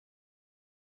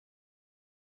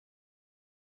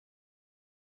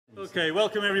Okay,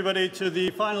 welcome everybody to the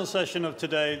final session of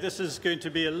today. This is going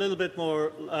to be a little bit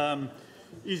more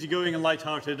easygoing and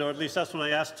lighthearted, or at least that's what I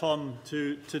asked Tom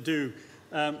to do.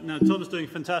 Now, Tom's doing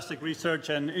fantastic research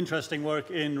and interesting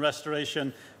work in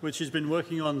restoration, which he's been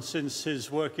working on since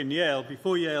his work in Yale.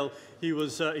 Before Yale, he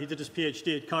did his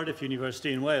PhD at Cardiff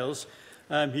University in Wales.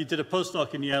 He did a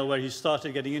postdoc in Yale where he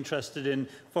started getting interested in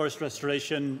forest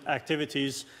restoration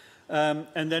activities.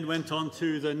 And then went on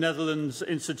to the Netherlands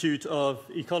Institute of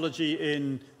Ecology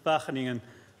in Wageningen,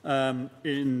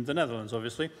 in the Netherlands,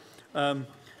 obviously, from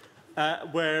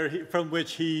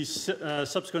which he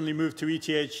subsequently moved to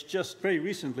ETH just very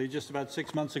recently, just about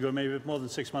 6 months ago, maybe more than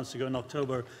 6 months ago, in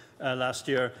October last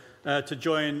year, to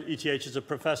join ETH as a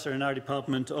professor in our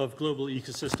Department of Global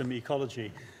Ecosystem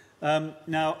Ecology.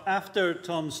 Now, after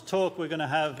Tom's talk, we're going to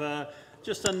have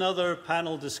just another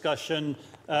panel discussion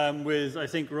with, I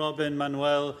think, Robin,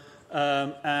 Manuel,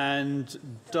 and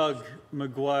Doug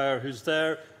McGuire, who's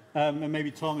there. And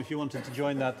maybe, Tom, if you wanted to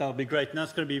join that, that would be great. And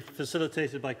that's going to be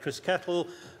facilitated by Chris Kettle,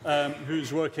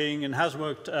 who's working and has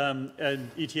worked at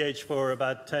ETH for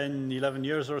about 10, 11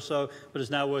 years or so, but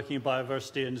is now working in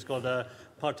biodiversity and has got a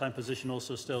part-time position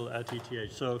also still at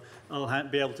ETH. So I'll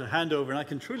be able to hand over, and I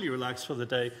can truly relax for the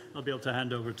day. I'll be able to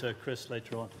hand over to Chris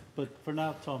later on. But for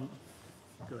now, Tom,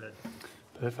 go ahead.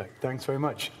 Perfect. Thanks very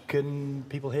much. Can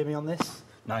people hear me on this?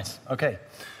 Nice. Okay.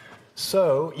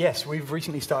 So, yes, we've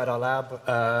recently started our lab,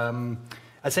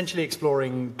 essentially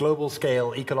exploring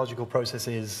global-scale ecological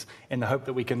processes in the hope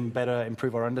that we can better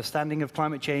improve our understanding of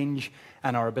climate change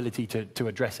and our ability to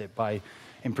address it by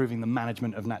improving the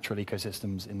management of natural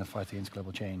ecosystems in the fight against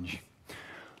global change.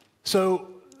 So,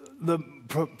 the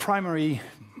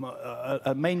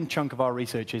a main chunk of our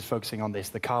research is focusing on this,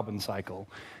 the carbon cycle.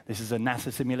 This is a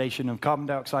NASA simulation of carbon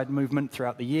dioxide movement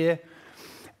throughout the year.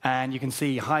 And you can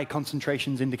see high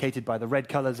concentrations indicated by the red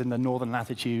colors in the northern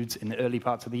latitudes in the early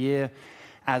parts of the year.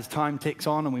 As time ticks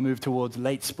on and we move towards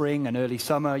late spring and early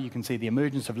summer, you can see the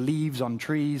emergence of leaves on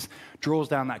trees draws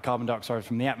down that carbon dioxide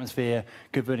from the atmosphere,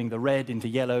 converting the red into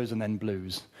yellows and then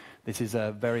blues. This is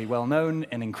a very well-known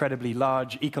and incredibly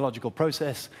large ecological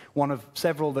process, one of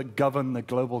several that govern the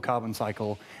global carbon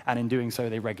cycle, and in doing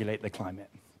so, they regulate the climate.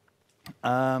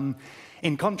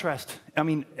 In contrast, I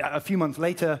mean, a few months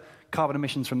later, carbon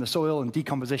emissions from the soil and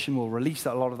decomposition will release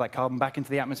a lot of that carbon back into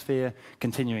the atmosphere,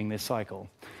 continuing this cycle.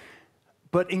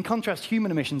 But in contrast, human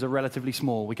emissions are relatively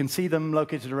small. We can see them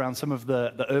located around some of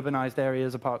the urbanized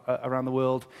areas around the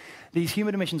world. These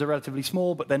human emissions are relatively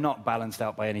small, but they're not balanced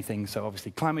out by anything. So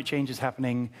obviously, climate change is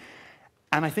happening.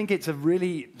 And I think it's a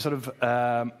really sort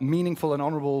of meaningful and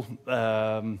honorable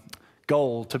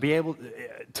goal to be able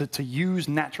to use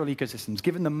natural ecosystems,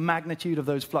 given the magnitude of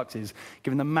those fluxes,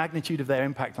 given the magnitude of their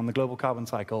impact on the global carbon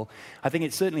cycle. I think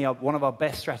it's certainly one of our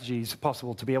best strategies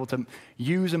possible to be able to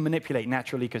use and manipulate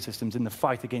natural ecosystems in the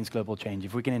fight against global change.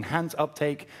 If we can enhance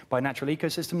uptake by natural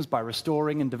ecosystems, by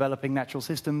restoring and developing natural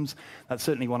systems, that's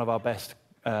certainly one of our best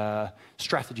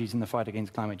strategies in the fight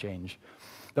against climate change.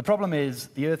 The problem is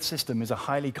the Earth system is a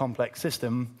highly complex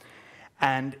system.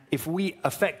 And if we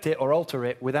affect it or alter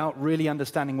it without really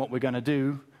understanding what we're going to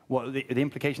do, what the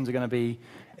implications are going to be,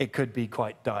 it could be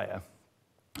quite dire.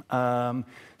 There's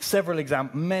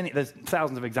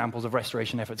thousands of examples of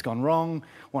restoration efforts gone wrong.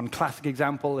 One classic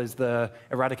example is the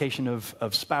eradication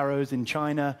of sparrows in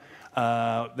China.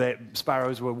 The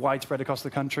sparrows were widespread across the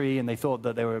country, and they thought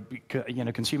that they were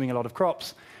consuming a lot of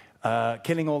crops.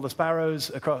 Killing all the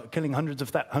sparrows, killing hundreds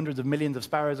of millions of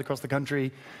sparrows across the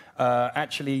country,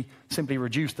 actually simply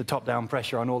reduced the top-down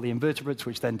pressure on all the invertebrates,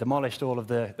 which then demolished all of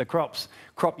the crops.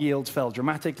 Crop yields fell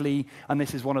dramatically, and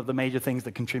this is one of the major things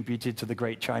that contributed to the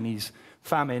Great Chinese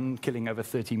Famine, killing over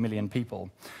 30 million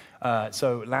people.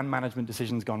 So land management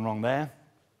decisions gone wrong there,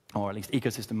 or at least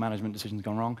ecosystem management decisions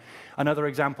gone wrong. Another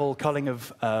example, culling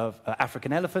of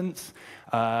African elephants.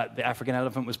 The African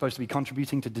elephant was supposed to be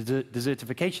contributing to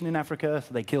desertification in Africa,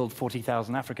 so they killed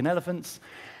 40,000 African elephants.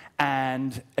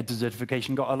 And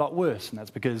desertification got a lot worse, and that's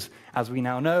because, as we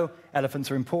now know, elephants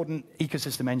are important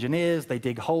ecosystem engineers. They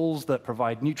dig holes that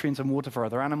provide nutrients and water for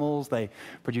other animals. They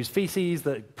produce feces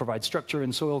that provide structure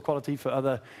and soil quality for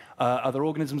other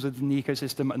organisms within the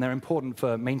ecosystem, and they're important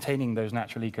for maintaining those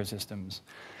natural ecosystems.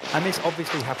 And this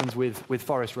obviously happens with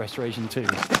forest restoration too.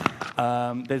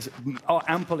 There's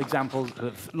ample examples,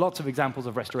 lots of examples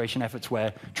of restoration efforts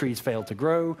where trees fail to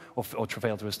grow or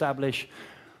fail to establish.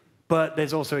 But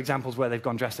there's also examples where they've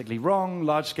gone drastically wrong.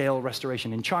 Large-scale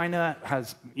restoration in China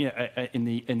has, in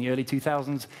the early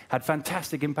 2000s, had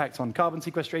fantastic impacts on carbon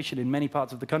sequestration in many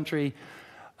parts of the country.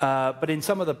 But in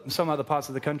some other parts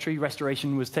of the country,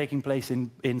 restoration was taking place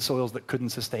in soils that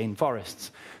couldn't sustain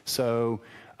forests. So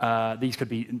These could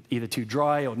be either too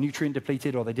dry or nutrient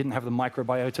depleted, or they didn't have the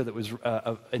microbiota that was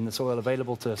in the soil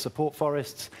available to support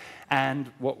forests.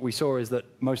 And what we saw is that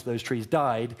most of those trees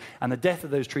died, and the death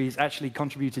of those trees actually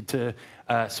contributed to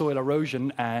soil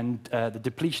erosion and the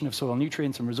depletion of soil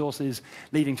nutrients and resources,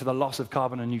 leading to the loss of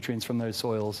carbon and nutrients from those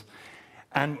soils.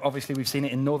 And obviously, we've seen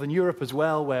it in Northern Europe as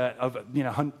well, where over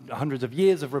hundreds of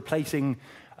years of replacing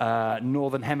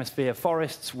Northern Hemisphere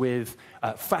forests with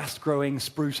fast-growing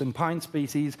spruce and pine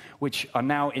species, which are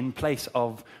now in place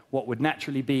of what would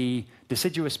naturally be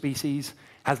deciduous species,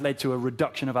 has led to a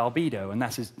reduction of albedo, and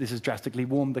this has drastically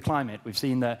warmed the climate. We've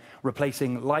seen that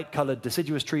replacing light-colored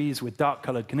deciduous trees with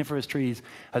dark-colored coniferous trees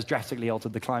has drastically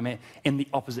altered the climate in the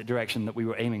opposite direction that we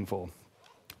were aiming for.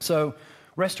 So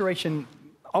restoration,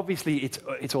 obviously,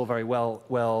 it's all very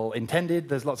well intended.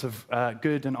 There's lots of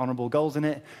good and honorable goals in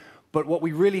it. But what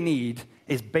we really need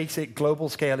is basic global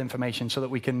scale information so that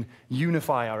we can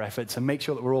unify our efforts and make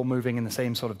sure that we're all moving in the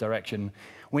same sort of direction.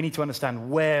 We need to understand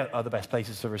where are the best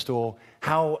places to restore,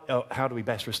 how do we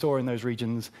best restore in those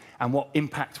regions, and what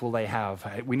impact will they have.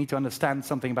 We need to understand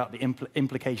something about the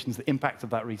implications, the impact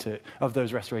of that research, of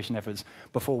those restoration efforts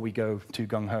before we go too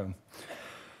gung-ho.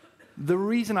 The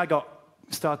reason I got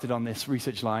started on this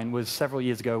research line was several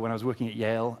years ago when I was working at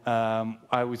Yale.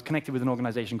 I was connected with an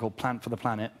organization called Plant for the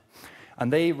Planet,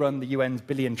 and they run the UN's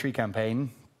Billion Tree Campaign.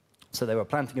 So they were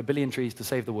planting 1 billion trees to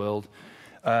save the world.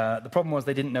 The problem was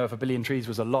they didn't know if 1 billion trees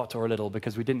was a lot or a little,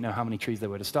 because we didn't know how many trees there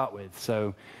were to start with.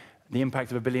 So the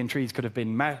impact of 1 billion trees could have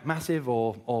been massive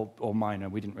or minor.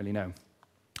 We didn't really know.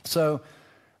 So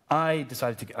I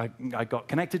decided I got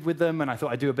connected with them, and I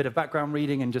thought I'd do a bit of background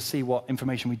reading and just see what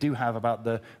information we do have about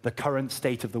the current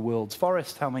state of the world's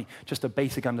forest, just a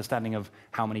basic understanding of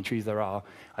how many trees there are.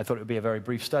 I thought it would be a very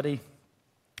brief study.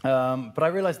 But I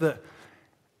realized that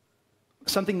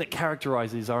something that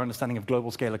characterizes our understanding of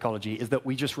global scale ecology is that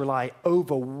we just rely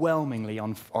overwhelmingly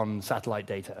on satellite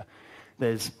data.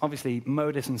 There's obviously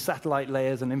MODIS and satellite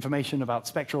layers and information about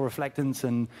spectral reflectance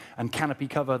and canopy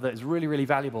cover that is really, really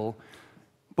valuable.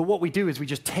 But what we do is we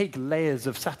just take layers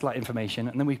of satellite information,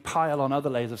 and then we pile on other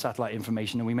layers of satellite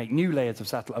information, and we make new layers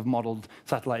of modeled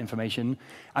satellite information,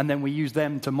 and then we use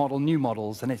them to model new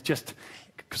models, and it just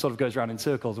sort of goes around in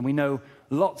circles. And we know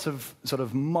lots of sort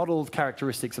of modeled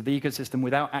characteristics of the ecosystem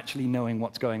without actually knowing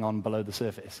what's going on below the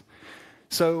surface.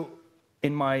 So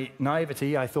in my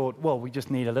naivety, I thought, well, we just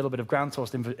need a little bit of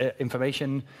ground-sourced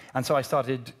information, and so I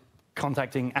started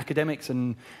contacting academics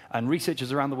and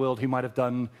researchers around the world who might have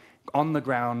done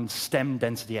on-the-ground stem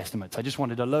density estimates. I just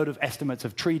wanted a load of estimates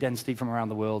of tree density from around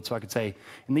the world, so I could say,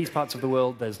 in these parts of the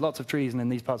world, there's lots of trees, and in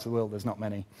these parts of the world, there's not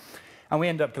many. And we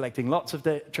ended up collecting lots of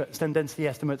stem density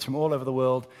estimates from all over the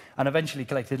world, and eventually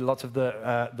collected lots of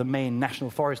the main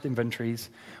national forest inventories,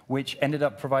 which ended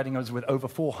up providing us with over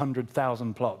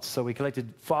 400,000 plots. So we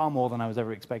collected far more than I was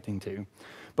ever expecting to.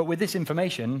 But with this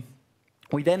information,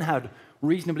 we then had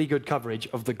reasonably good coverage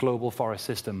of the global forest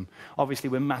system. Obviously,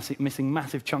 we're missing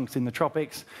massive chunks in the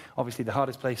tropics. Obviously,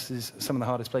 some of the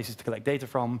hardest places to collect data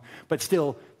from. But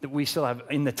still, we still have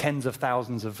in the tens of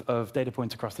thousands of data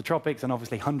points across the tropics, and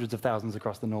obviously hundreds of thousands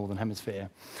across the northern hemisphere.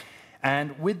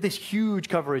 And with this huge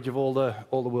coverage of all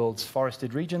the world's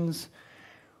forested regions,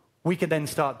 we can then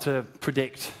start to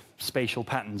predict spatial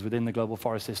patterns within the global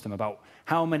forest system about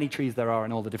how many trees there are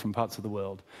in all the different parts of the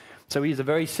world. So we use a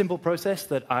very simple process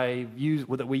that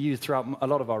we use throughout a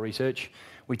lot of our research.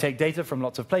 We take data from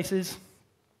lots of places,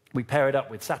 we pair it up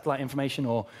with satellite information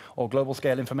or global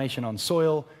scale information on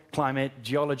soil, climate,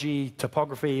 geology,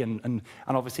 topography, and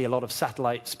obviously a lot of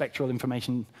satellite spectral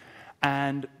information.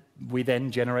 And we then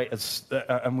generate,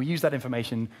 and we use that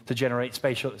information to generate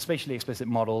spatially explicit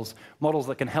models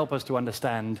that can help us to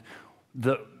understand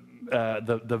the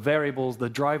variables, the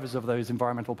drivers of those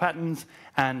environmental patterns,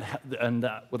 and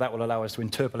that will allow us to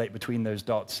interpolate between those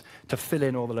dots to fill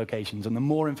in all the locations. And the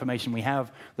more information we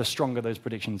have, the stronger those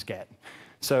predictions get.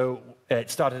 So it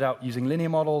started out using linear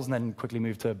models and then quickly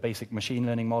moved to basic machine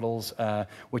learning models.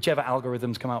 Whichever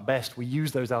algorithms come out best, we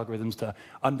use those algorithms to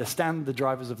understand the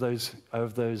drivers of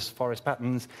those forest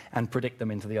patterns and predict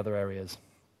them into the other areas.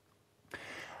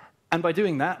 And by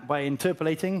doing that, by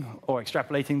interpolating or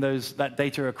extrapolating that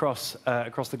data across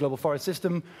the global forest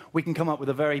system, we can come up with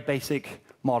a very basic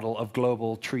model of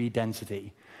global tree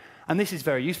density. And this is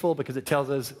very useful because it tells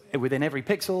us within every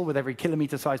pixel, with every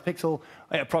kilometer-sized pixel,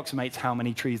 it approximates how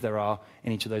many trees there are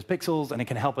in each of those pixels, and it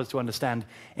can help us to understand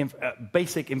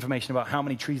basic information about how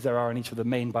many trees there are in each of the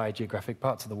main biogeographic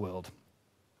parts of the world.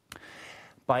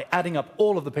 By adding up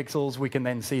all of the pixels, we can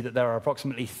then see that there are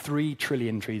approximately 3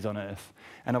 trillion trees on Earth.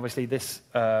 And obviously, this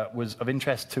was of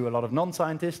interest to a lot of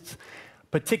non-scientists,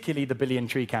 particularly the Billion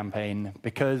Tree campaign,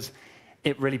 because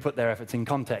it really put their efforts in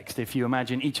context. If you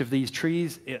imagine each of these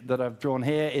trees that I've drawn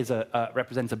here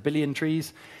represents 1 billion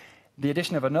trees, the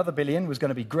addition of another billion was going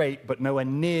to be great, but nowhere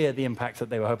near the impact that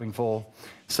they were hoping for.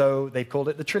 So they've called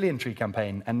it the Trillion Tree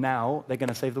campaign, and now they're going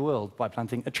to save the world by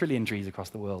planting 1 trillion trees across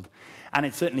the world. And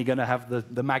it's certainly going to have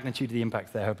the magnitude of the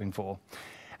impact they're hoping for.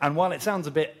 And while it sounds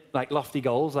a bit like lofty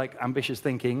goals, like ambitious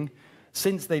thinking,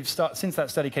 since that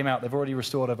study came out, they've already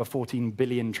restored over 14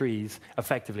 billion trees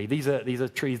effectively. These are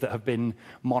trees that have been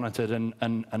monitored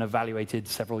and evaluated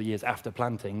several years after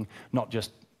planting, not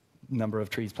just number of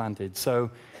trees planted. So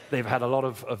they've had a lot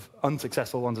of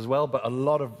unsuccessful ones as well, but a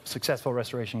lot of successful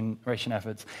restoration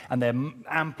efforts, and they're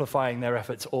amplifying their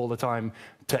efforts all the time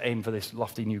to aim for this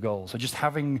lofty new goal. So just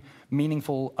having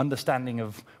meaningful understanding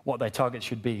of what their targets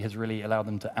should be has really allowed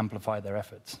them to amplify their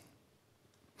efforts.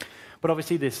 But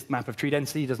obviously, this map of tree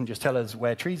density doesn't just tell us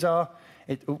where trees are.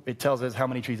 It tells us how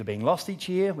many trees are being lost each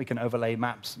year. We can overlay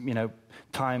maps,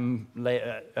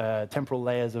 temporal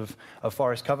layers of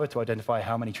forest cover to identify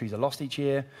how many trees are lost each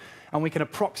year. And we can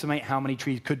approximate how many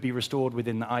trees could be restored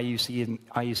within the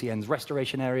IUCN's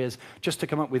restoration areas, just to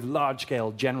come up with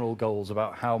large-scale general goals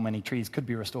about how many trees could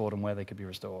be restored and where they could be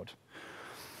restored.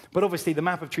 But obviously, the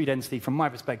map of tree density, from my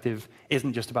perspective,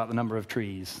 isn't just about the number of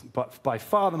trees. But by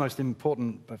far the most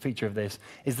important feature of this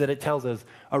is that it tells us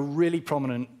a really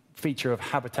prominent feature of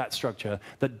habitat structure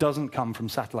that doesn't come from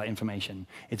satellite information.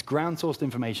 It's ground-sourced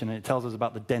information, and it tells us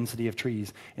about the density of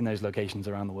trees in those locations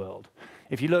around the world.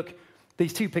 If you look,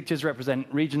 these two pictures represent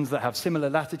regions that have similar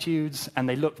latitudes, and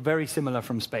they look very similar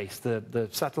from space. The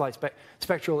satellite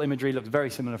spectral imagery looks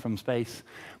very similar from space,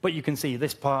 but you can see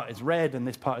this part is red, and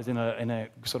this part is in a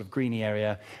sort of greeny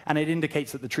area, and it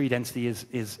indicates that the tree density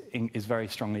is very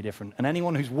strongly different. And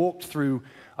anyone who's walked through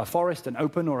a forest, an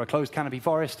open or a closed canopy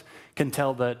forest, can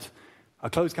tell that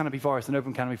a closed canopy forest and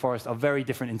open canopy forest are very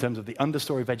different in terms of the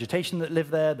understory vegetation that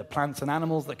live there, the plants and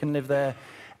animals that can live there,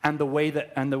 and the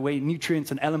way nutrients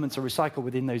and elements are recycled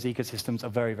within those ecosystems are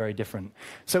very, very different.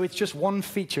 So it's just one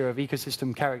feature of one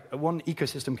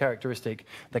ecosystem characteristic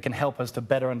that can help us to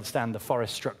better understand the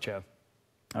forest structure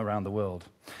around the world.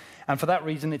 And for that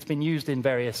reason, it's been used in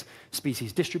various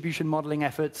species distribution modeling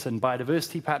efforts and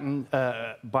biodiversity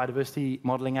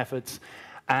modeling efforts.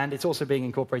 And it's also being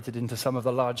incorporated into some of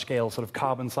the large-scale sort of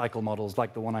carbon cycle models,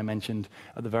 like the one I mentioned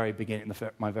at the very beginning,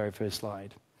 my very first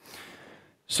slide.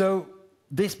 So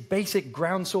this basic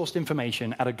ground-sourced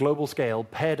information at a global scale,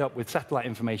 paired up with satellite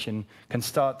information, can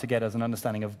start to get us an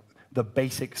understanding of the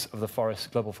basics of the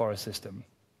global forest system.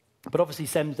 But obviously,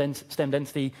 stem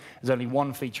density is only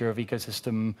one feature of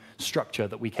ecosystem structure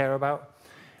that we care about.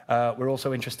 We're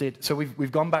also interested, so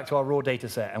we've gone back to our raw data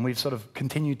set, and we've sort of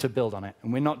continued to build on it.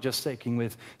 And we're not just sticking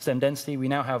with stem density. We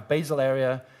now have basal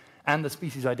area and the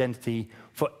species identity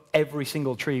for every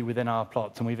single tree within our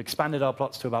plots. And we've expanded our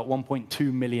plots to about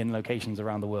 1.2 million locations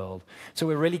around the world. So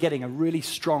we're really getting a really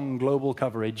strong global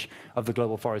coverage of the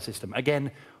global forest system.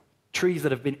 Again, trees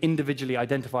that have been individually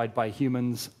identified by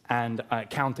humans and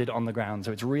counted on the ground.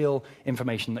 So it's real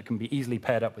information that can be easily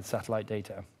paired up with satellite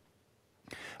data.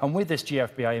 And with this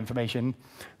GFBI information,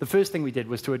 the first thing we did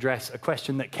was to address a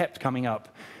question that kept coming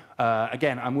up.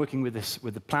 Again, I'm working with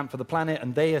the Plant for the Planet,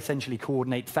 and they essentially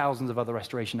coordinate thousands of other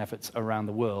restoration efforts around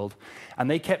the world. And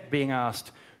they kept being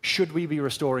asked, should we be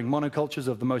restoring monocultures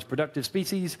of the most productive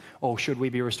species, or should we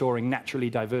be restoring naturally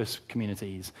diverse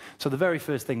communities? So the very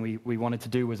first thing we wanted to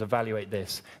do was evaluate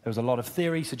this. There was a lot of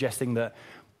theory suggesting that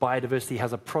biodiversity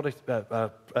has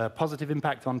a positive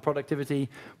impact on productivity,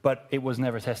 but it was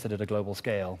never tested at a global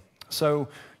scale. So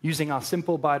using our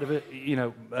simple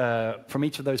biodiversity, from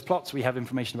each of those plots, we have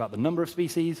information about the number of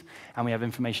species, and we have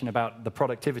information about the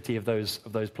productivity of those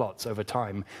plots over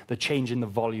time, the change in the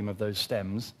volume of those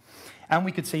stems. And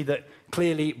we could see that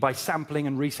clearly, by sampling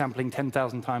and resampling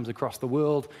 10,000 times across the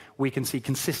world, we can see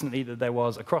consistently that there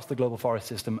was, across the global forest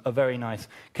system, a very nice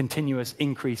continuous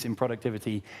increase in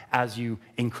productivity as you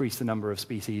increase the number of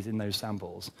species in those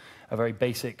samples. A very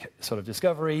basic sort of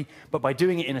discovery, but by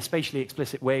doing it in a spatially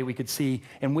explicit way, we could see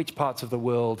in which parts of the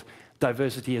world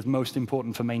diversity is most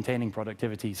important for maintaining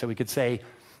productivity. So we could say,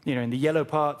 in the yellow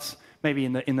parts, maybe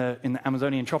in the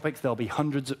Amazonian tropics, there'll be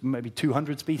hundreds, maybe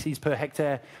 200 species per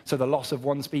hectare. So the loss of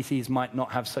one species might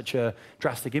not have such a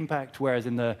drastic impact, whereas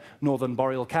in the northern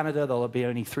boreal Canada, there'll be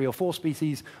only 3 or 4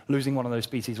 species. Losing one of those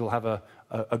species will have a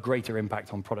greater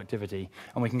impact on productivity.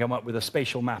 And we can come up with a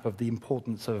spatial map of the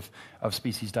importance of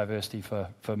species diversity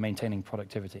for maintaining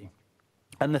productivity.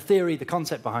 And the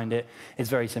concept behind it is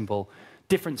very simple.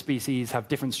 Different species have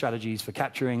different strategies for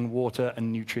capturing water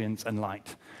and nutrients and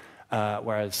light.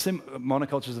 whereas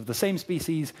monocultures of the same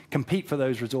species compete for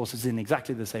those resources in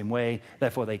exactly the same way.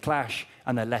 Therefore, they clash,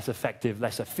 and they're less effective,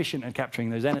 less efficient at capturing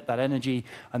that energy,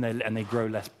 and they grow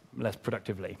less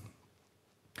productively.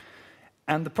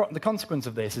 And the consequence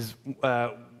of this is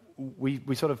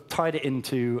we sort of tied it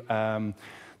into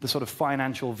the sort of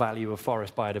financial value of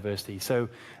forest biodiversity. So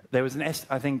there was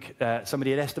I think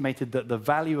somebody had estimated that the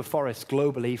value of forests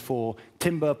globally for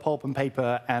timber, pulp and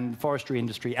paper, and forestry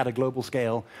industry at a global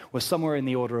scale was somewhere in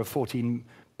the order of $14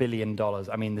 billion.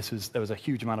 I mean, there was a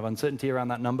huge amount of uncertainty around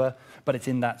that number, but it's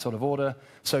in that sort of order.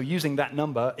 So using that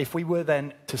number, if we were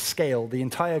then to scale the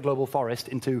entire global forest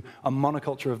into a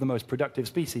monoculture of the most productive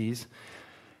species,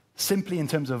 simply in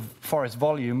terms of forest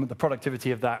volume, the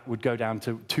productivity of that would go down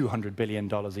to $200 billion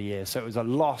a year. So it was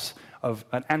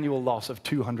an annual loss of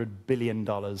 $200 billion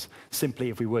simply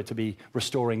if we were to be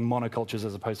restoring monocultures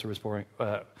as opposed to restoring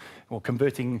or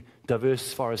converting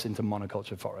diverse forests into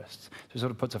monoculture forests. So it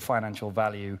sort of puts a financial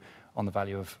value on the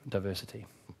value of diversity.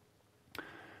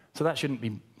 So that shouldn't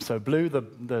be so blue.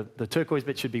 The turquoise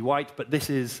bit should be white, but this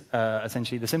is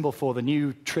essentially the symbol for the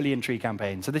new Trillion Tree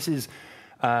campaign. So this is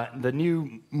the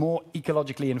new, more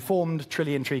ecologically informed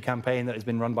Trillion Tree campaign that has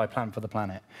been run by Plant for the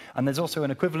Planet. And there's also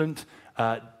an equivalent,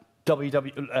 I think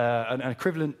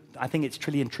it's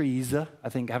Trillion Trees. I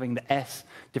think having the S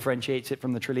differentiates it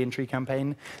from the Trillion Tree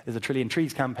campaign. There's a Trillion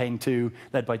Trees campaign too,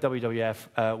 led by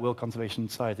WWF, World Conservation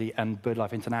Society, and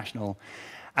BirdLife International.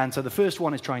 And so the first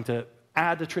one is trying to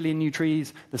add 1 trillion new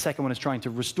trees. The second one is trying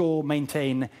to restore,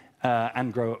 maintain,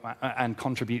 and grow and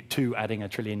contribute to adding 1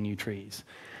 trillion new trees.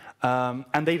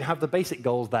 And they have the basic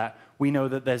goals that we know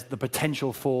that there's the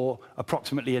potential for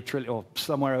approximately 1 trillion, or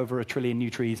somewhere over 1 trillion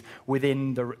new trees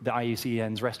within the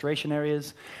IUCN's restoration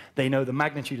areas. They know the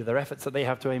magnitude of their efforts that they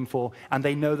have to aim for, and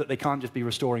they know that they can't just be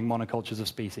restoring monocultures of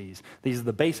species. These are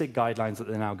the basic guidelines that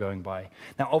they're now going by.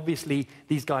 Now, obviously,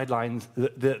 these guidelines,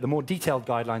 the more detailed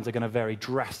guidelines are going to vary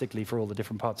drastically for all the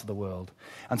different parts of the world.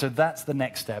 And so that's the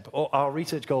next step. Our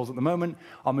research goals at the moment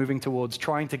are moving towards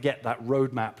trying to get that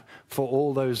roadmap for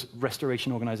all those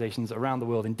restoration organizations around the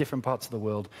world in different parts of the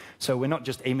world. So we're not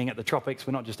just aiming at the tropics,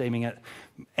 we're not just aiming at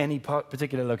any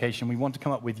particular location. We want to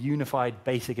come up with unified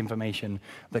basic information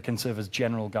that can serve as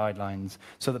general guidelines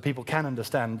so that people can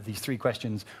understand these 3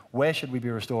 questions: where should we be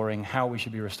restoring, how we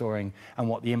should be restoring, and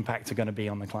what the impacts are going to be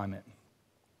on the climate.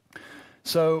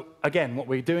 So again, what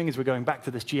we're doing is we're going back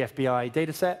to this GFBI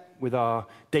data set with our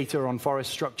data on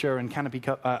forest structure and canopy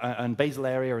and basal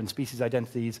area and species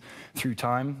identities through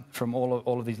time from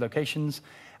all of these locations.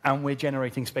 And we're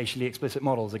generating spatially explicit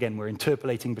models. Again, we're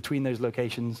interpolating between those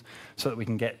locations so that we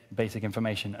can get basic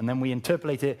information. And then we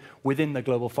interpolate it within the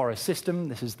global forest system.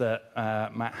 This is the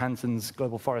Matt Hansen's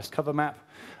global forest cover map.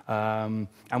 And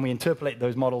we interpolate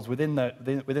those models within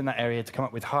that area to come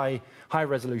up with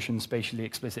high-resolution spatially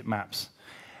explicit maps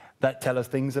that tell us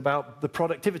things about the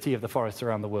productivity of the forests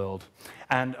around the world.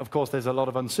 And of course, there's a lot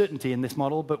of uncertainty in this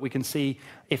model, but we can see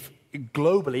if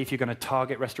globally, if you're going to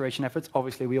target restoration efforts,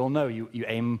 obviously we all know you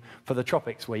aim for the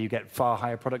tropics where you get far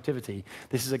higher productivity.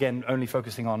 This is, again, only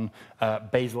focusing on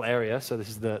basal area, so this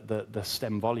is the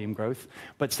stem volume growth,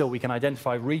 but still we can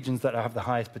identify regions that have the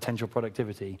highest potential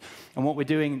productivity. And what we're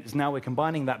doing is now we're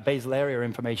combining that basal area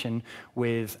information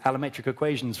with allometric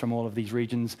equations from all of these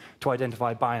regions to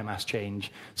identify biomass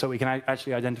change. So we can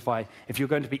actually identify if you're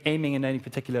going to be aiming in any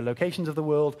particular locations of the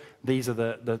world, these are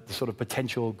the sort of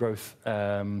potential growth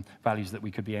values that we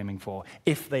could be aiming for,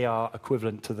 if they are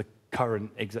equivalent to the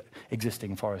current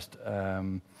existing forest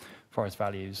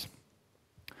values.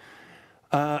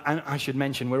 And I should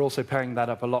mention, we're also pairing that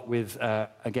up a lot with,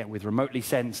 again, with remotely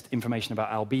sensed information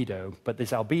about albedo. But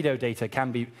this albedo data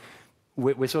can be,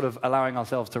 we're sort of allowing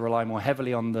ourselves to rely more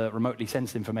heavily on the remotely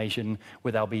sensed information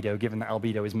with albedo, given that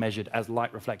albedo is measured as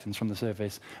light reflectance from the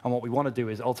surface. And what we want to do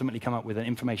is ultimately come up with an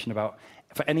information about,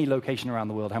 for any location around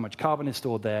the world, how much carbon is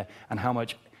stored there and how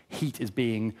much heat is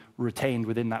being retained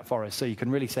within that forest. So you can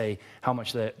really say how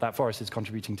much that forest is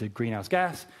contributing to greenhouse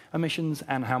gas emissions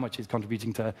and how much is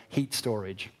contributing to heat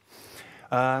storage.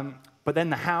 But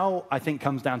then the how, I think,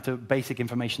 comes down to basic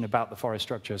information about the forest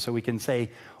structure. So we can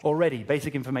say already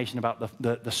basic information about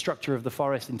the structure of the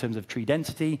forest in terms of tree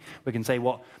density. We can say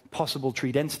what possible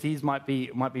tree densities might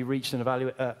be reached and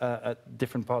evaluated at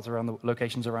different parts around the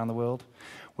locations around the world.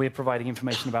 We're providing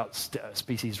information about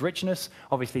species richness.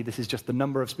 Obviously, this is just the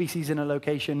number of species in a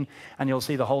location, and you'll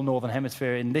see the whole northern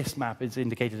hemisphere in this map is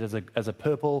indicated as a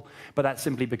purple, but that's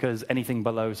simply because anything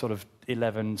below sort of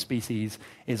 11 species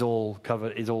is all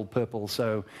purple.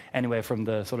 So anywhere from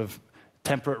the sort of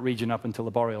temperate region up until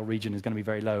the boreal region is going to be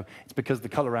very low. It's because the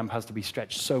color ramp has to be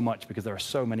stretched so much because there are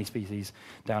so many species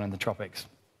down in the tropics.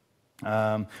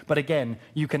 But again,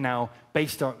 you can now,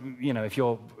 based on, if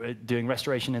you're doing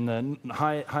restoration in the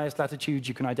highest latitudes,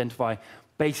 you can identify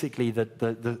basically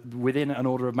within an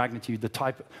order of magnitude,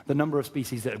 the number of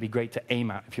species that would be great to aim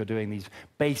at if you're doing these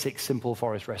basic, simple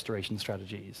forest restoration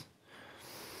strategies.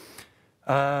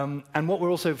 And what we're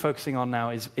also focusing on now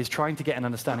is trying to get an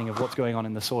understanding of what's going on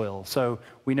in the soil. So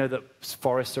we know that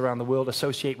forests around the world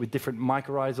associate with different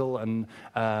mycorrhizal and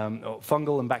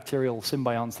fungal and bacterial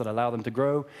symbionts that allow them to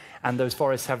grow. And those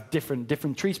forests have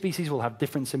different tree species will have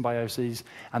different symbioses,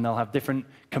 and they'll have different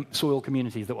soil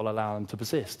communities that will allow them to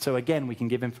persist. So again, we can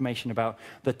give information about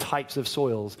the types of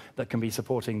soils that can be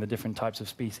supporting the different types of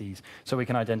species. So we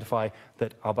can identify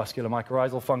that arbuscular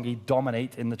mycorrhizal fungi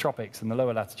dominate in the tropics and the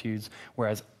lower latitudes,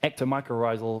 whereas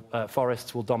ectomycorrhizal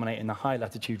forests will dominate in the high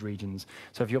latitude regions.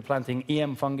 So if you're planting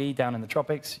EM fungi down in the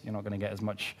tropics, you're not going to get as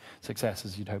much success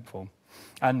as you'd hope for.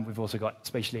 And we've also got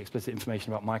spatially explicit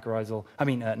information about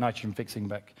nitrogen-fixing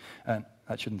that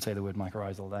shouldn't say the word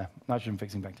mycorrhizal there.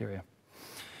 Nitrogen-fixing bacteria.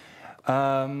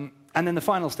 And then the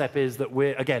final step is that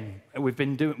we've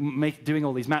been doing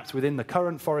all these maps within the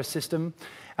current forest system,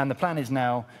 and the plan is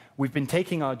now we've been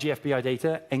taking our GFBI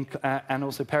data and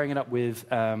also pairing it up with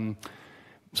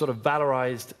sort of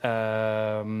valorized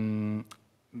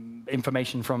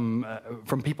information from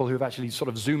people who have actually sort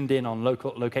of zoomed in on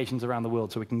locations around the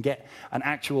world, so we can get an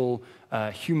actual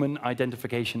human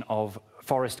identification of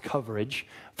forest coverage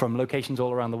from locations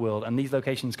all around the world. And these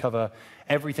locations cover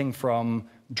everything from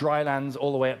drylands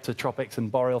all the way up to tropics and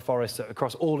boreal forests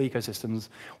across all ecosystems.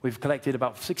 We've collected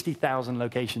about 60,000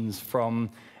 locations from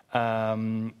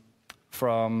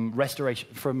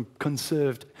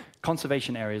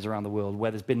conservation areas around the world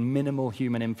where there's been minimal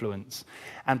human influence.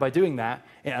 And by doing that,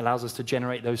 it allows us to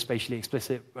generate those spatially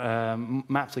explicit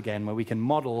maps again, where we can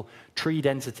model tree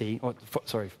density,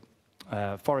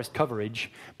 forest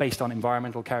coverage based on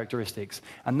environmental characteristics.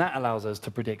 And that allows us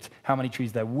to predict how many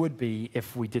trees there would be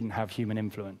if we didn't have human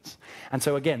influence. And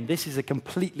so again, this is a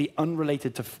completely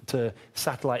unrelated to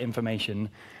satellite information.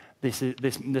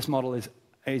 This model is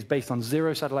based on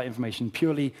zero satellite information,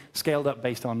 purely scaled up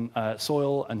based on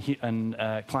soil and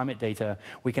climate data.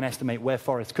 We can estimate where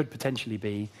forests could potentially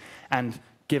be, and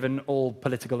given all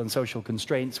political and social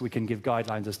constraints, we can give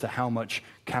guidelines as to how much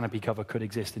canopy cover could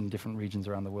exist in different regions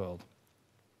around the world.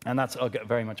 And that's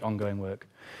very much ongoing work.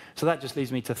 So that just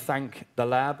leaves me to thank the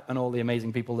lab and all the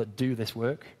amazing people that do this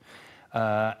work,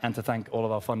 and to thank all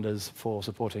of our funders for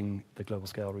supporting the global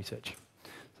scale research.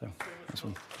 So, this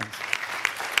one, thanks.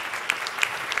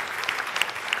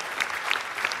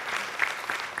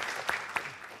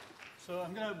 So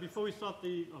I'm going to, before we start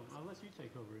I'll let you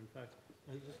take over, in fact.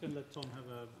 I'm just going to let Tom have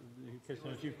in case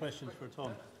there are a few questions for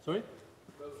Tom. Sorry?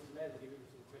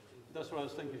 That's what I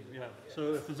was thinking, yeah.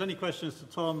 So if there's any questions to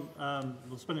Tom,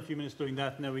 we'll spend a few minutes doing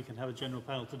that, and then we can have a general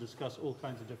panel to discuss all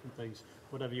kinds of different things,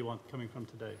 whatever you want coming from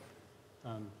today.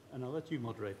 And I'll let you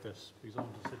moderate this, because I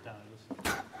want to sit down and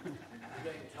listen. I'm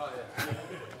getting tired.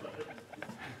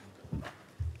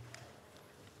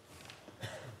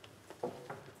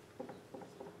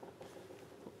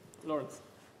 Lawrence.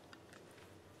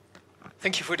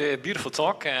 Thank you for the beautiful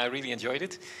talk. I really enjoyed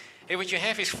it. Hey, what you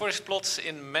have is forest plots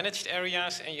in managed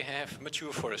areas, and you have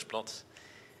mature forest plots.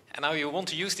 And now you want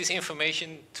to use this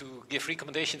information to give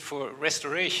recommendations for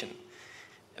restoration.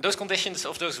 And those conditions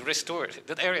of those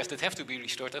areas that have to be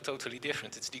restored are totally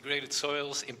different. It's degraded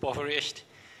soils, impoverished.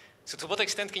 So to what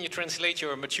extent can you translate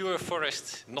your mature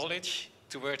forest knowledge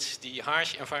towards the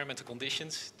harsh environmental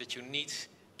conditions that you need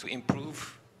to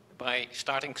improve by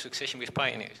starting succession with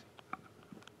pioneers?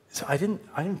 So I didn't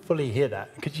fully hear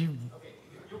that. Could you? Okay,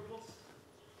 your plots.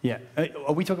 Yeah.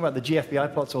 Are we talking about the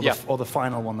GFBI plots or the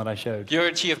final one that I showed?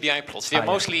 Your GFBI plots. They're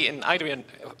mostly in either in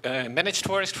managed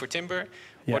forest for timber,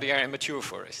 or they are in mature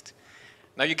forest.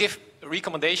 Now you give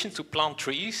recommendations to plant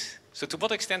trees. So to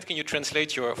what extent can you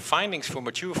translate your findings for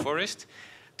mature forest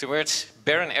towards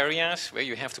barren areas where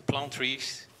you have to plant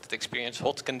trees that experience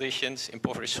hot conditions,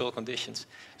 impoverished soil conditions?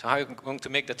 So how are you going to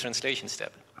make that translation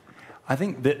step? I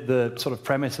think that the sort of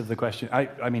premise of the question,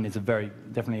 I mean, it's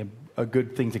definitely a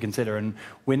good thing to consider, and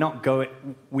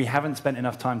we haven't spent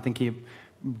enough time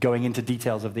going into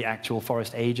details of the actual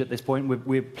forest age at this point.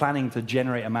 We're planning to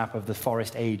generate a map of the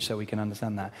forest age so we can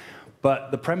understand that. But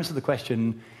the premise of the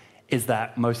question is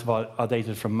that most of our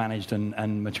data is from managed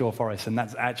and mature forests, and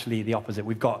that's actually the opposite.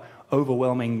 We've got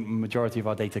overwhelming majority of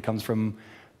our data comes from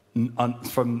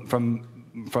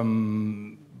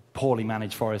poorly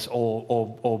managed forests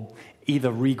or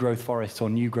either regrowth forests or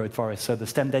new growth forests. So the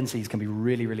stem densities can be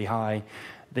really, really high.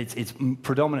 It's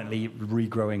predominantly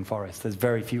regrowing forests. There's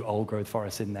very few old growth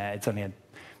forests in there. It's only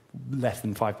less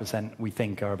than 5% we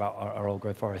think are about our old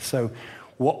growth forests. So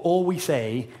all we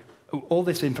say, all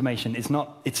this information, it's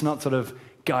not sort of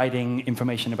guiding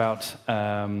information about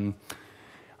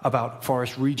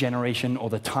forest regeneration or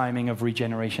the timing of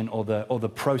regeneration or the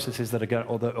processes that are going,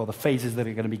 or the phases that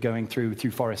are going to be going through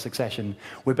forest succession.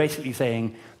 We're basically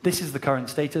saying this is the current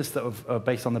status that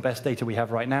based on the best data we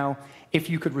have right now. If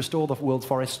you could restore the world's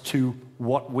forests to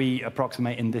what we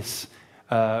approximate in this,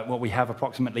 what we have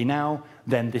approximately now,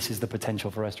 then this is the potential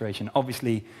for restoration.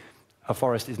 Obviously, a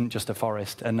forest isn't just a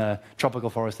forest, and a tropical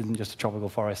forest isn't just a tropical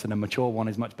forest, and a mature one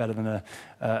is much better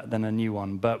than a new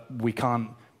one. But we can't,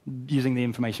 using the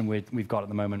information we've got at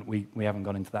the moment, we haven't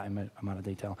gone into that amount of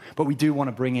detail. But we do want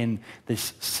to bring in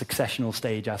this successional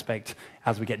stage aspect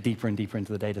as we get deeper and deeper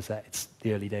into the data set. It's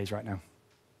the early days right now.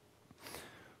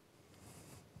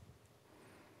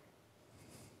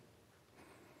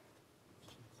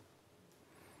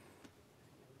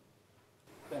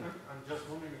 I'm just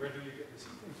wondering, where do you get the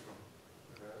seedlings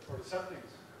from, or the saplings?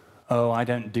 Oh, I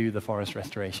don't do the forest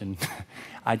restoration.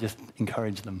 I just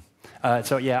encourage them.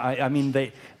 So yeah, I mean,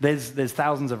 there's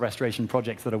thousands of restoration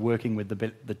projects that are working with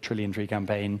the Trillion Tree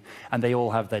campaign, and they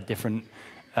all have their different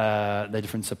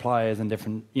suppliers and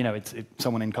different. You know,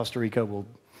 someone in Costa Rica will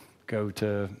go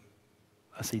to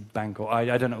a seed bank, or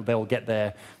I don't know. They'll get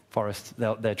their forests,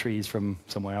 their trees from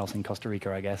somewhere else in Costa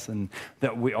Rica, I guess. And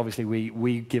that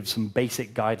we give some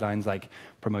basic guidelines like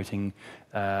promoting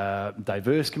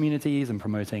diverse communities and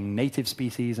promoting native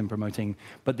species and promoting,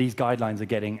 but these guidelines are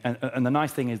getting, and the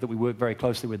nice thing is that we work very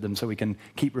closely with them so we can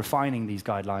keep refining these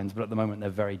guidelines, but at the moment they're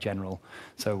very general,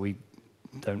 so we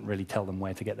don't really tell them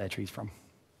where to get their trees from.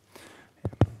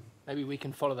 Maybe we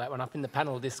can follow that one up in the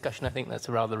panel discussion. I think that's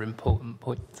a rather important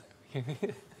point.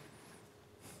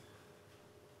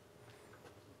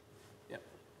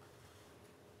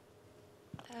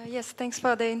 Yes, thanks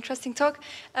for the interesting talk.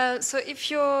 So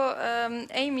if your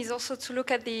aim is also to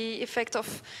look at the effect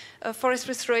of forest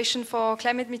restoration for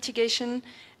climate mitigation,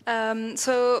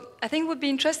 so I think it would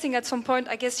be interesting at some point,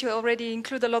 I guess you already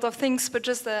include a lot of things, but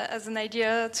just as an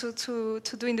idea to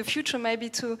do in the future, maybe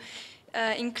to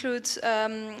include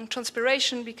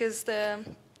transpiration, because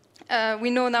we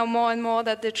know now more and more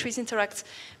that the trees interact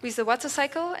with the water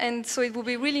cycle, and so it would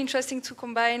be really interesting to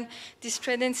combine this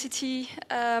tree density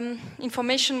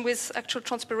information with actual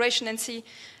transpiration and see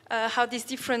how these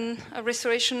different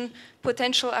restoration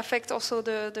potential affect also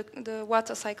the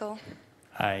water cycle.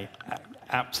 I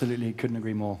absolutely couldn't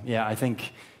agree more. Yeah, I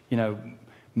think, you know,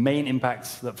 main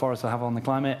impacts that forests will have on the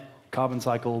climate: carbon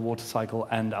cycle, water cycle,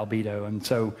 and albedo. And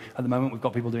so at the moment, we've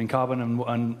got people doing carbon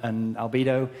and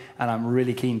albedo, and I'm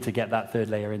really keen to get that third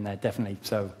layer in there, definitely.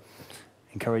 So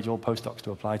encourage all postdocs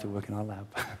to apply to work in our lab.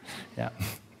 Yeah.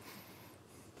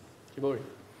 Jibori.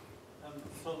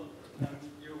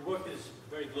 Your work is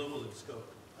very global in scope.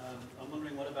 I'm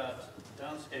wondering, what about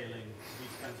downscaling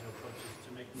these kinds of approaches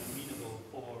to make them amenable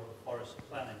for forest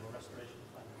planning or restoration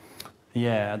planning?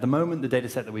 Yeah, at the moment, the data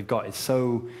set that we've got is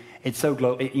it's so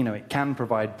global, you know, it can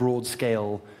provide broad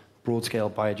scale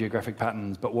biogeographic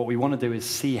patterns, but what we want to do is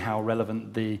see how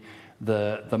relevant the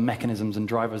mechanisms and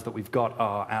drivers that we've got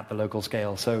are at the local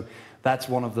scale. So that's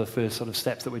one of the first sort of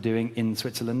steps that we're doing in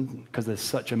Switzerland, because there's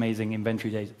such amazing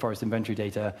inventory data, forest inventory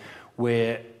data.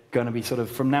 We're going to be sort of,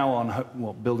 from now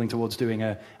on, building towards doing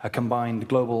a combined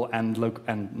global and local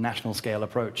and national scale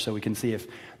approach, so we can see if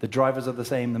the drivers are the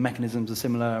same, the mechanisms are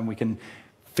similar, and we can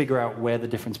figure out where the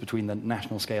difference between the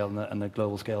national scale and the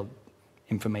global scale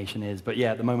information is. But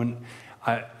yeah, at the moment,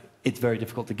 it's very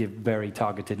difficult to give very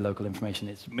targeted local information.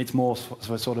 It's more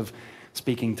sort of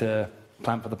speaking to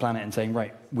Plant for the Planet and saying,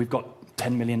 right, we've got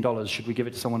 $10 million. Should we give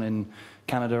it to someone in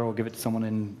Canada or give it to someone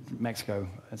in Mexico?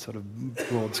 It's sort of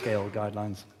broad scale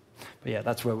guidelines. But yeah,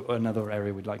 that's where another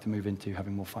area we'd like to move into,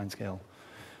 having more fine scale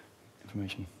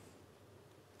information.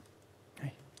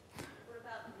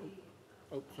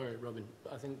 Oh, sorry, Robin.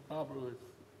 I think Barbara was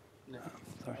next.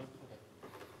 Sorry.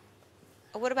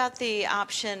 What about the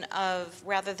option of,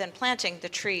 rather than planting the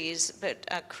trees, but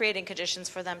creating conditions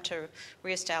for them to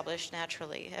reestablish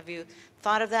naturally? Have you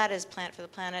thought of that as Plant for the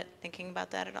Planet, thinking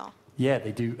about that at all? Yeah,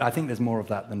 they do. I think there's more of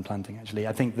that than planting, actually.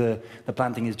 I think the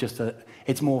planting is just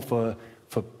it's more for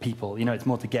people. You know, it's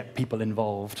more to get people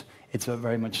involved. It's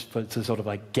very much to sort of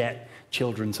like get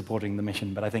children supporting the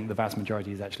mission, but I think the vast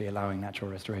majority is actually allowing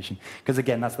natural restoration. Because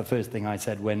again, that's the first thing I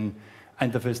said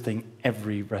and the first thing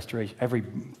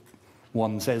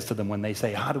everyone says to them when they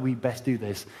say, how do we best do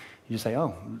this? You say,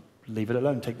 oh, leave it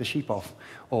alone, take the sheep off,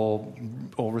 or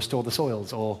restore the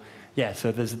soils, or, yeah,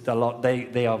 so there's a lot,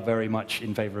 they are very much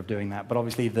in favor of doing that. But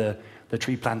obviously the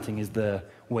tree planting is the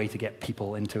way to get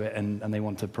people into it, and they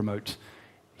want to promote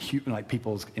like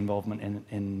people's involvement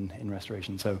in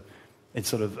restoration. So it's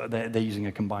sort of, they're using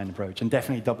a combined approach. And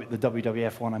definitely the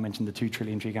WWF one, I mentioned the 2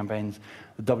 trillion tree campaigns.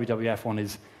 The WWF one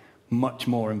is much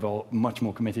more involved, much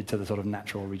more committed to the sort of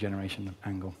natural regeneration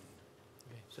angle.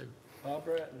 Okay, so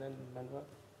Barbara and then Manuel.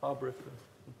 Barbara first.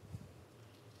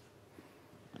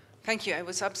 Thank you. I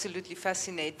was absolutely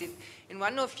fascinated. In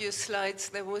one of your slides,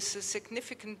 there was a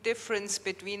significant difference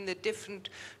between the different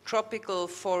tropical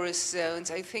forest zones.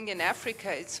 I think in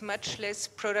Africa, it's much less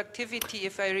productivity,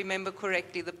 if I remember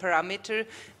correctly, the parameter,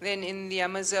 than in the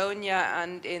Amazonia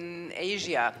and in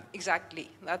Asia.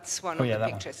 Exactly. That's one of the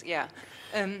pictures. Yeah.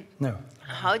 No.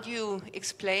 How do you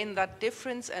explain that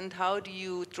difference, and how do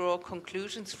you draw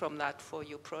conclusions from that for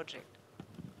your project?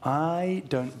 I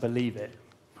don't believe it.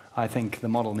 I think the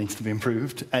model needs to be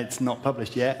improved. It's not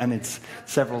published yet, and it's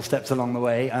several steps along the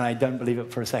way, and I don't believe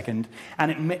it for a second.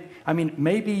 And I mean,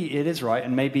 maybe it is right,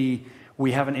 and maybe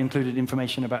we haven't included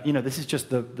information about, this is just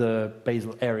the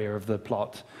basal area of the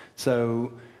plot.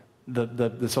 So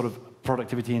the sort of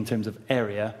productivity in terms of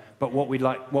area, but what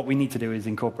we need to do is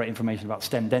incorporate information about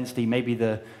stem density. Maybe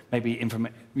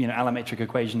allometric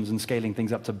equations and scaling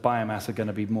things up to biomass are going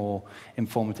to be more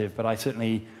informative, but I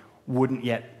certainly wouldn't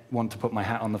yet want to put my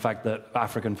hat on the fact that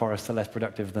African forests are less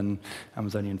productive than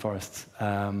Amazonian forests.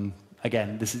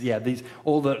 Again,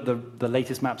 all the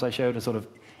latest maps I showed are sort of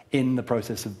in the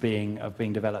process of being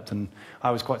developed, and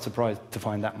I was quite surprised to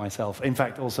find that myself. In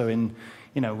fact, also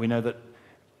we know that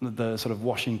the sort of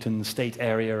Washington state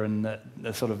area and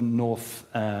the sort of northwest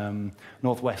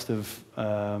of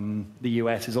the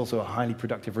US is also a highly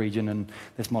productive region, and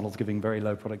this model's giving very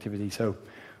low productivity. So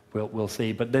we'll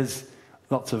see. But there's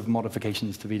lots of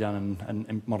modifications to be done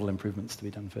and model improvements to be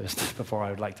done first before I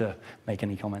would like to make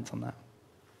any comments on that.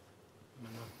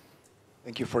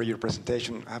 Thank you for your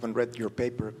presentation. I haven't read your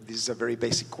paper. This is a very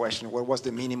basic question. What was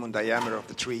the minimum diameter of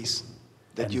the trees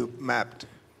that you mapped?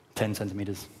 10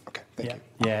 centimeters. Okay, thank you.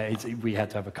 Yeah, we had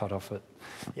to have a cutoff at,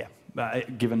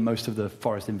 given most of the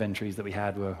forest inventories that we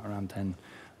had were around 10,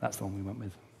 that's the one we went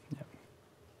with.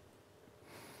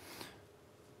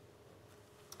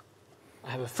 I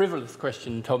have a frivolous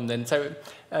question, Tom, then. So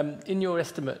in your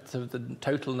estimates of the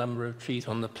total number of trees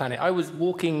on the planet, I was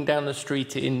walking down the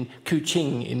street in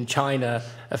Kuching in China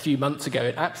a few months ago,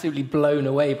 and absolutely blown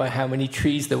away by how many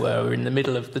trees there were in the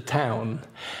middle of the town.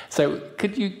 So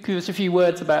could you give us a few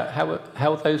words about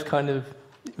how those kind of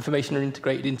information are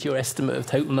integrated into your estimate of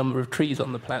total number of trees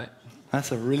on the planet?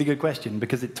 That's a really good question,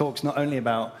 because it talks not only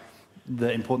about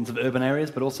the importance of urban areas,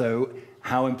 but also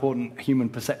how important human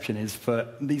perception is for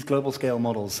these global scale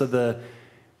models. So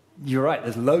you're right,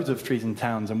 there's loads of trees in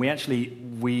towns, and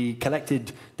we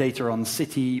collected data on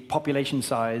city population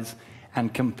size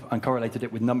and correlated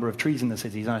it with number of trees in the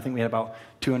cities, and I think we had about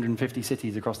 250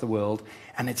 cities across the world,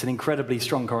 and it's an incredibly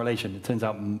strong correlation. It turns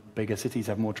out bigger cities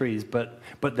have more trees, but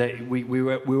we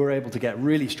were able to get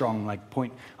really strong, like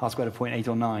R-squared of 0.8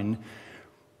 or 9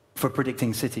 for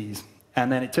predicting cities. And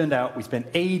then it turned out we spent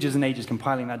ages and ages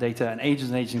compiling that data and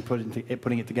ages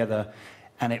putting it together,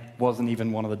 and it wasn't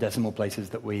even one of the decimal places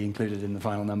that we included in the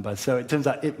final number. So it turns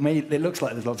out it looks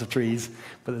like there's lots of trees,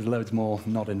 but there's loads more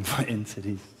not in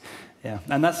cities. Yeah,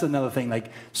 and that's another thing. Like,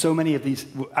 so many of these,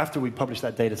 after we published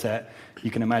that data set,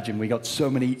 you can imagine we got so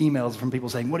many emails from people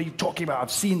saying, "What are you talking about? I've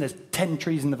seen there's 10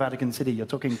 trees in the Vatican City. You're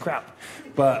talking crap."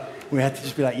 But we had to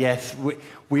just be like, yes.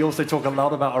 We also talk a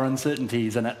lot about our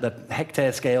uncertainties, and at the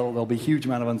hectare scale, there'll be a huge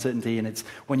amount of uncertainty, and it's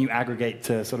when you aggregate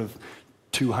to sort of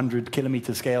 200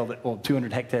 kilometer scale or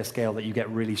 200 hectare scale that you get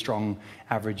really strong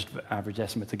average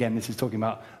estimates. Again, this is talking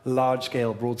about large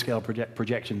scale, broad scale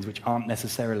projections, which aren't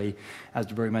necessarily, as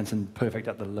Debray mentioned, perfect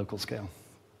at the local scale.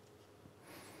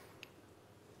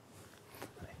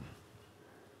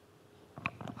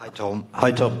 Hi,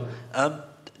 Tom.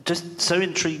 Just so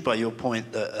intrigued by your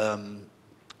point that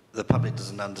the public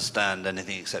doesn't understand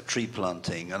anything except tree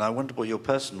planting, and I wonder what your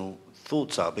personal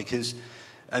thoughts are, because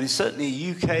I mean,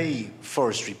 certainly UK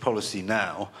forestry policy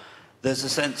now, there's a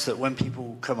sense that when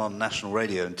people come on national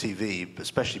radio and TV,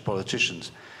 especially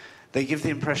politicians, they give the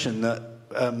impression that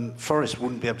forests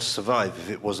wouldn't be able to survive if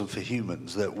it wasn't for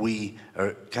humans, that we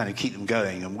are kind of keep them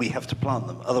going and we have to plant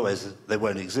them, otherwise they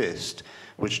won't exist,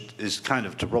 which is kind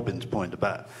of to Robin's point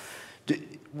about...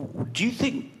 Do you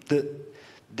think that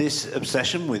this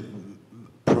obsession with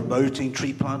promoting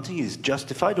tree planting is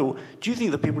justified, or do you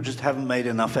think that people just haven't made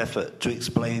enough effort to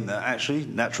explain that actually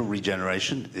natural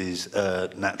regeneration is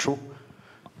natural?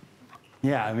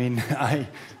 Yeah, I mean, I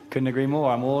couldn't agree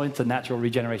more. I'm all into natural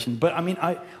regeneration, but I mean,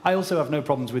 I also have no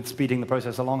problems with speeding the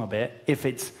process along a bit if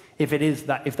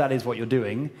that is what you're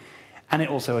doing, and it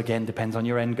also again depends on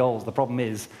your end goals. The problem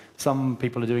is some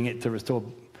people are doing it to restore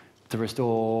to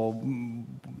restore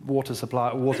water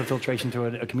supply, water filtration to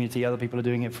a community. Other people are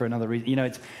doing it for another reason. You know,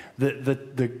 it's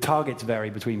the targets vary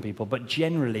between people, but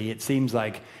generally it seems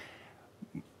like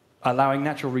allowing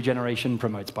natural regeneration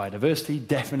promotes biodiversity,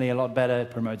 definitely a lot better,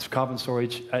 promotes carbon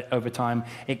storage over time.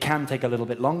 It can take a little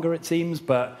bit longer, it seems,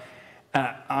 but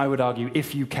I would argue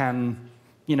if you can,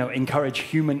 you know, encourage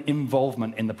human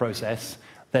involvement in the process,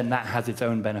 then that has its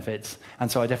own benefits. And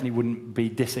so I definitely wouldn't be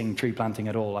dissing tree planting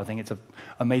at all. I think it's an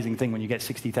amazing thing when you get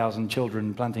 60,000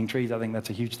 children planting trees. I think that's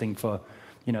a huge thing for,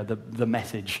 you know, the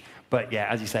message. But yeah,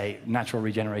 as you say, natural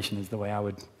regeneration is the way I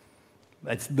would.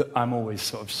 I'm always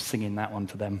sort of singing that one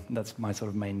to them. That's my sort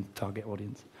of main target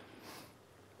audience.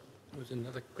 There was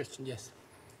another question, yes.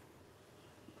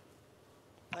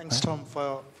 Thanks, Tom,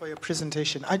 for your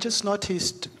presentation. I just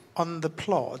noticed on the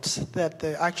plots that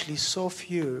there are actually so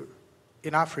few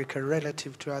in Africa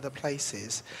relative to other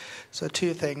places. So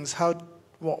two things.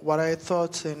 What are your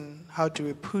thoughts and how do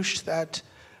we push that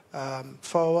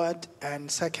forward?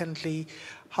 And secondly,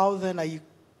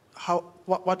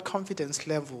 what confidence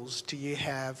levels do you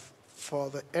have for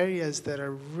the areas that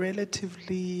are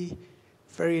relatively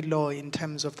very low in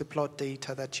terms of the plot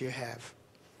data that you have?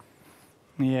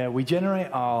 Yeah, we generate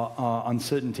our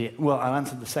uncertainty. Well, I'll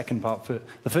answer the second part.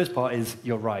 The first part is,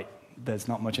 you're right, there's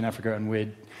not much in Africa, and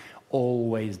we're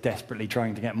always desperately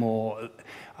trying to get more.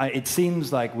 It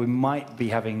seems like we might be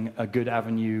having a good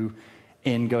avenue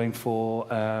in going for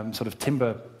sort of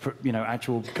timber, you know,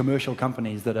 actual commercial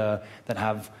companies that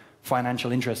have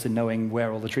financial interest in knowing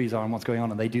where all the trees are and what's going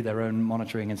on, and they do their own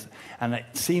monitoring. And it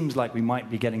seems like we might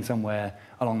be getting somewhere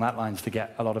along that lines to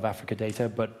get a lot of Africa data,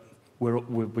 but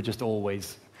we're just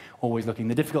always looking.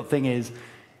 The difficult thing is,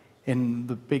 in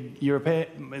the big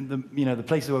European, the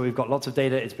places where we've got lots of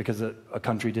data, it's because a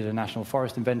country did a national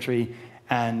forest inventory,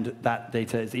 and that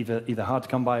data is either hard to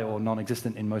come by or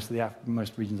non-existent in most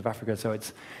regions of Africa. So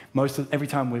it's every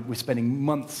time we're spending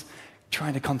months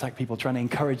trying to contact people, trying to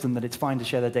encourage them that it's fine to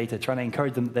share their data, trying to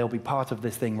encourage them that they'll be part of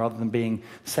this thing rather than being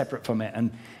separate from it.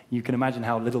 And you can imagine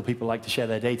how little people like to share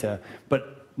their data,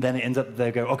 but then it ends up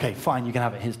they go, okay, fine, you can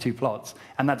have it, here's 2 plots.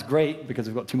 And that's great because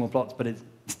we've got 2 more plots, but it's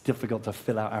difficult to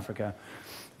fill out Africa.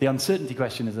 The uncertainty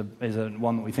question is a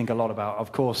one that we think a lot about.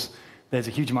 Of course, there's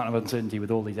a huge amount of uncertainty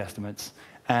with all these estimates.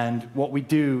 And what we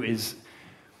do is,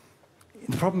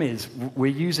 the problem is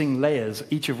we're using layers,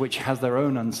 each of which has their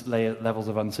own levels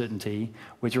of uncertainty,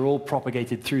 which are all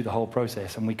propagated through the whole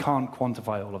process, and we can't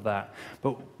quantify all of that.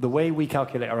 But the way we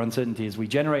calculate our uncertainty is we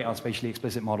generate our spatially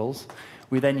explicit models.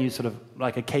 We then use sort of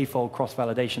like a k-fold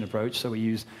cross-validation approach. So we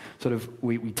use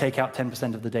we take out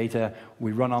 10% of the data,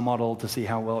 we run our model to see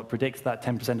how well it predicts that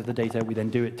 10% of the data, we then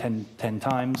do it 10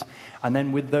 times. And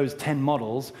then with those 10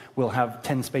 models, we'll have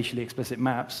 10 spatially explicit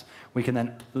maps. We can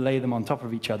then lay them on top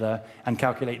of each other and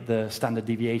calculate the standard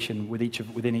deviation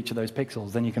within each of those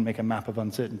pixels. Then you can make a map of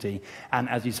uncertainty. And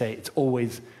as you say, it's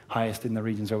always highest in the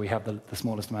regions where we have the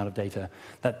smallest amount of data.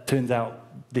 That turns out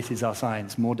this is our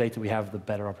science. The more data we have, the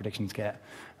better our predictions get.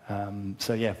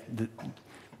 So yeah,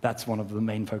 that's one of the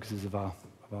main focuses of our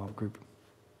group.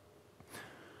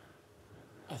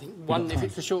 I think if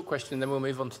it's a short question, then we'll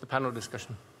move on to the panel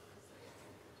discussion.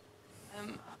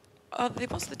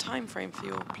 What's the time frame for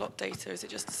your plot data? Is it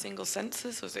just a single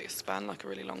census, or does it span like a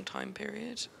really long time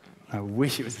period? I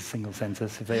wish it was a single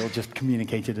census, if they all just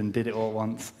communicated and did it all at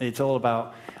once. It's all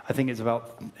about, I think it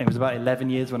was about 11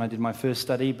 years when I did my first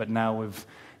study, but now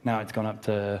it's gone up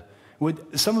to,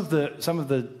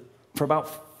 for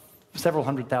about several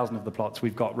 100,000 of the plots,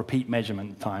 we've got repeat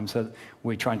measurement time, so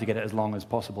we're trying to get it as long as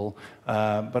possible.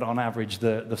 But on average,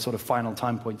 the sort of final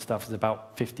time point stuff is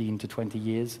about 15 to 20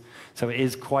 years. So it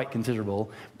is quite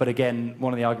considerable. But again,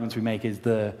 one of the arguments we make is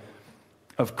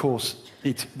of course,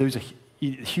 there's a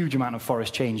huge amount of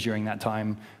forest change during that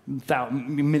time,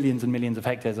 millions and millions of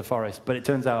hectares of forest. But it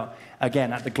turns out,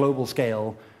 again, at the global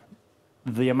scale,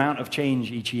 the amount of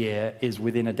change each year is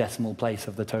within a decimal place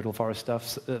of the total forest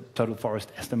total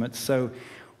forest estimates. So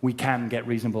we can get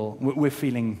reasonable. We're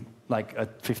feeling like a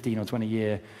 15 or 20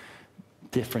 year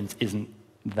difference isn't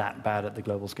that bad at the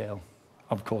global scale.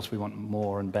 Of course, we want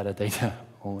more and better data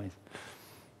always.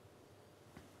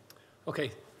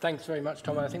 Okay, thanks very much,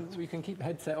 Tom. I think we can keep the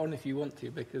headset on if you want to,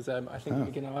 because I think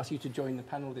we're going to ask you to join the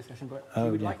panel discussion. But if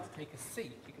you would like to take a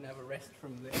seat, you can have a rest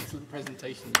from the excellent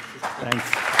presentation. Thanks.